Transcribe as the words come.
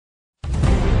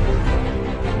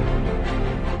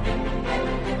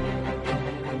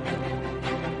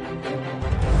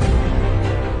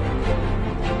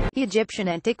Egyptian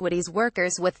antiquities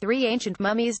workers with 3 ancient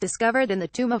mummies discovered in the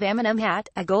tomb of Amenemhat,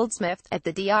 a goldsmith, at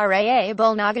the Draa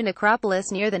Bulnaga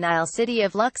necropolis near the Nile city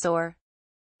of Luxor.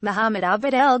 Muhammad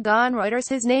Abd el-Ghan Reuters.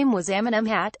 His name was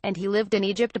Amenemhat, and he lived in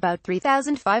Egypt about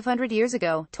 3,500 years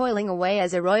ago, toiling away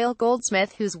as a royal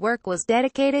goldsmith whose work was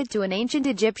dedicated to an ancient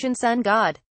Egyptian sun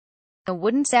god. A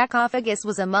wooden sarcophagus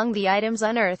was among the items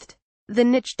unearthed. The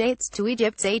niche dates to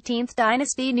Egypt's 18th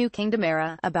dynasty New Kingdom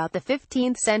era, about the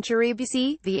 15th century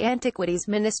BC, the Antiquities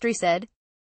Ministry said.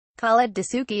 Khaled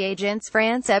Dasuki Agence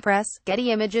France Press,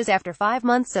 Getty Images. After 5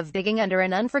 months of digging under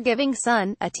an unforgiving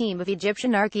sun, a team of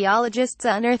Egyptian archaeologists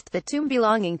unearthed the tomb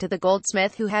belonging to the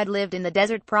goldsmith who had lived in the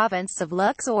desert province of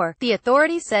Luxor, the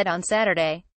authorities said on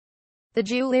Saturday. The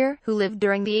jeweler, who lived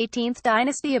during the 18th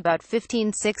dynasty about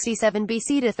 1567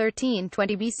 BC to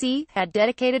 1320 BC, had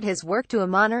dedicated his work to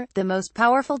Amonr, the most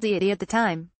powerful deity at the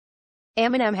time.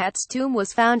 Amenemhat's tomb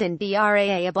was found in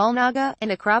Draa Bulnaga, a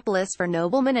necropolis for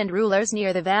noblemen and rulers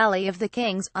near the Valley of the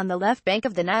Kings, on the left bank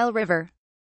of the Nile River.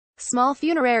 Small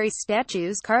funerary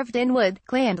statues carved in wood,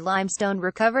 clay and limestone were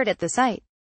recovered at the site.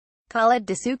 Khaled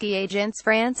Dasuki Agence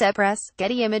France Press,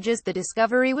 Getty Images. The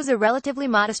discovery was a relatively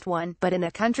modest one, but in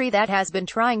a country that has been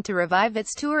trying to revive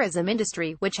its tourism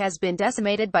industry, which has been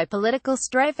decimated by political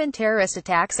strife and terrorist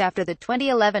attacks after the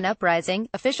 2011 uprising,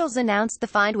 officials announced the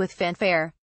find with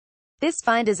fanfare. This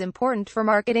find is important for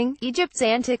marketing, Egypt's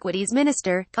Antiquities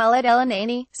Minister, Khaled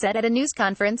El-Anani, said at a news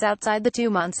conference outside the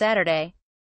tomb on Saturday.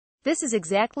 This is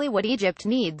exactly what Egypt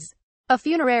needs. A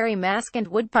funerary mask and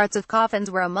wood parts of coffins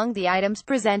were among the items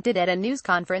presented at a news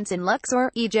conference in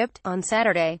Luxor, Egypt, on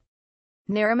Saturday.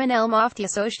 Nariman El-Mofty,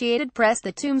 Associated Press.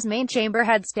 The tomb's main chamber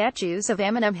had statues of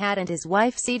Amenemhat and his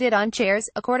wife seated on chairs,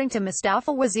 according to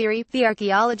Mustafa Waziri, the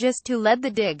archaeologist who led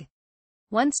the dig.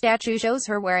 One statue shows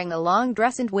her wearing a long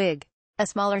dress and wig. A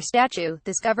smaller statue,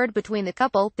 discovered between the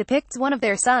couple, depicts one of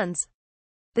their sons.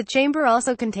 The chamber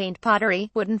also contained pottery,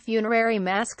 wooden funerary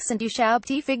masks and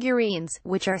ushabti figurines,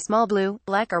 which are small blue,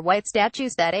 black or white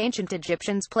statues that ancient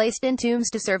Egyptians placed in tombs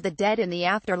to serve the dead in the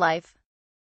afterlife.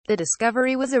 The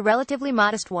discovery was a relatively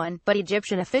modest one, but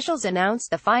Egyptian officials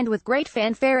announced the find with great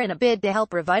fanfare in a bid to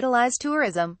help revitalize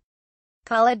tourism.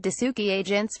 Khaled Dasuki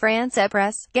Agence France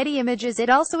Press, Getty Images.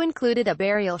 It also included a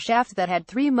burial shaft that had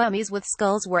 3 mummies with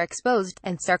skulls were exposed,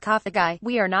 and sarcophagi.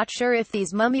 We are not sure if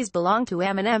these mummies belong to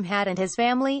Amenemhat and his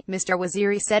family, Mr.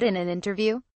 Waziri said in an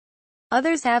interview.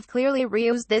 Others have clearly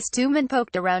reused this tomb and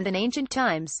poked around in ancient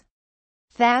times.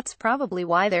 That's probably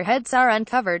why their heads are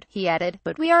uncovered, he added,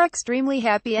 but we are extremely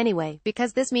happy anyway,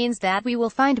 because this means that we will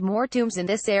find more tombs in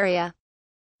this area.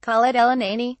 Khaled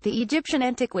El-Anani, the Egyptian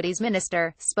Antiquities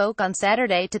Minister, spoke on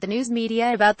Saturday to the news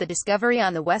media about the discovery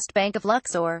on the west bank of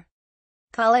Luxor.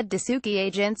 Khaled Dasuki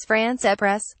Agence France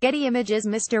Press, Getty Images.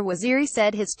 Mr. Waziri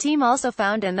said his team also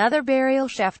found another burial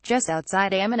shaft just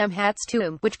outside Amenemhat's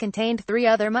tomb, which contained 3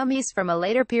 other mummies from a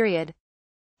later period.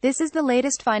 This is the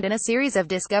latest find in a series of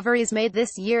discoveries made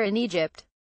this year in Egypt.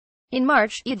 In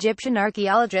March, Egyptian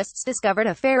archaeologists discovered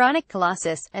a pharaonic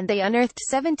colossus, and they unearthed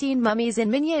 17 mummies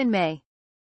in Minya in May.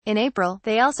 In April,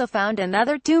 they also found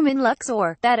another tomb in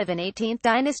Luxor, that of an 18th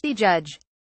dynasty judge.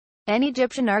 An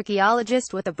Egyptian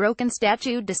archaeologist with a broken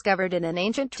statue discovered in an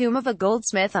ancient tomb of a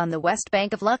goldsmith on the west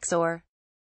bank of Luxor.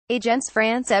 Agence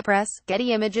France Press,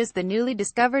 Getty Images. The newly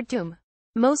discovered tomb,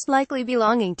 most likely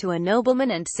belonging to a nobleman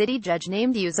and city judge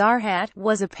named Usarhat,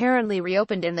 was apparently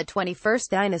reopened in the 21st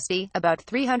dynasty, about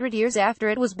 300 years after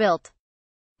it was built.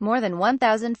 More than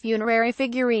 1,000 funerary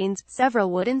figurines,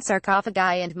 several wooden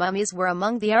sarcophagi and mummies were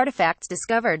among the artifacts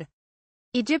discovered.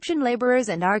 Egyptian laborers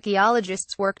and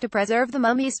archaeologists work to preserve the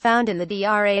mummies found in the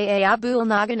Draa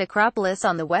Bulnaga necropolis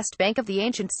on the west bank of the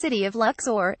ancient city of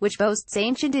Luxor, which boasts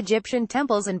ancient Egyptian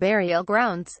temples and burial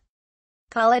grounds.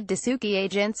 Khaled Dasuki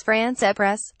Agence France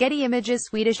Press, Getty Images.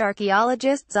 Swedish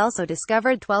archaeologists also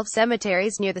discovered 12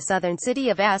 cemeteries near the southern city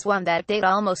of Aswan that date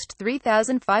almost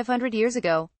 3,500 years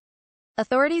ago.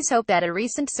 Authorities hope that a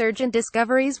recent surge in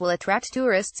discoveries will attract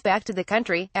tourists back to the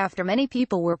country, after many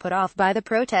people were put off by the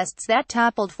protests that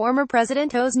toppled former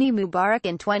President Hosni Mubarak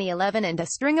in 2011 and a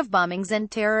string of bombings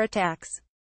and terror attacks.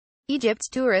 Egypt's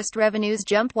tourist revenues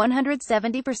jumped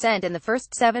 170% in the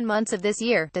first 7 months of this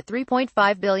year, to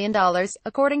 $3.5 billion,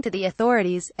 according to the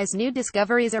authorities, as new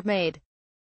discoveries are made.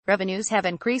 Revenues have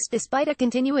increased despite a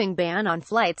continuing ban on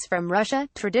flights from Russia,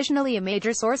 traditionally a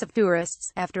major source of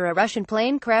tourists, after a Russian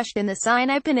plane crashed in the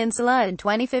Sinai Peninsula in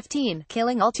 2015,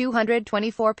 killing all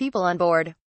 224 people on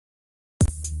board.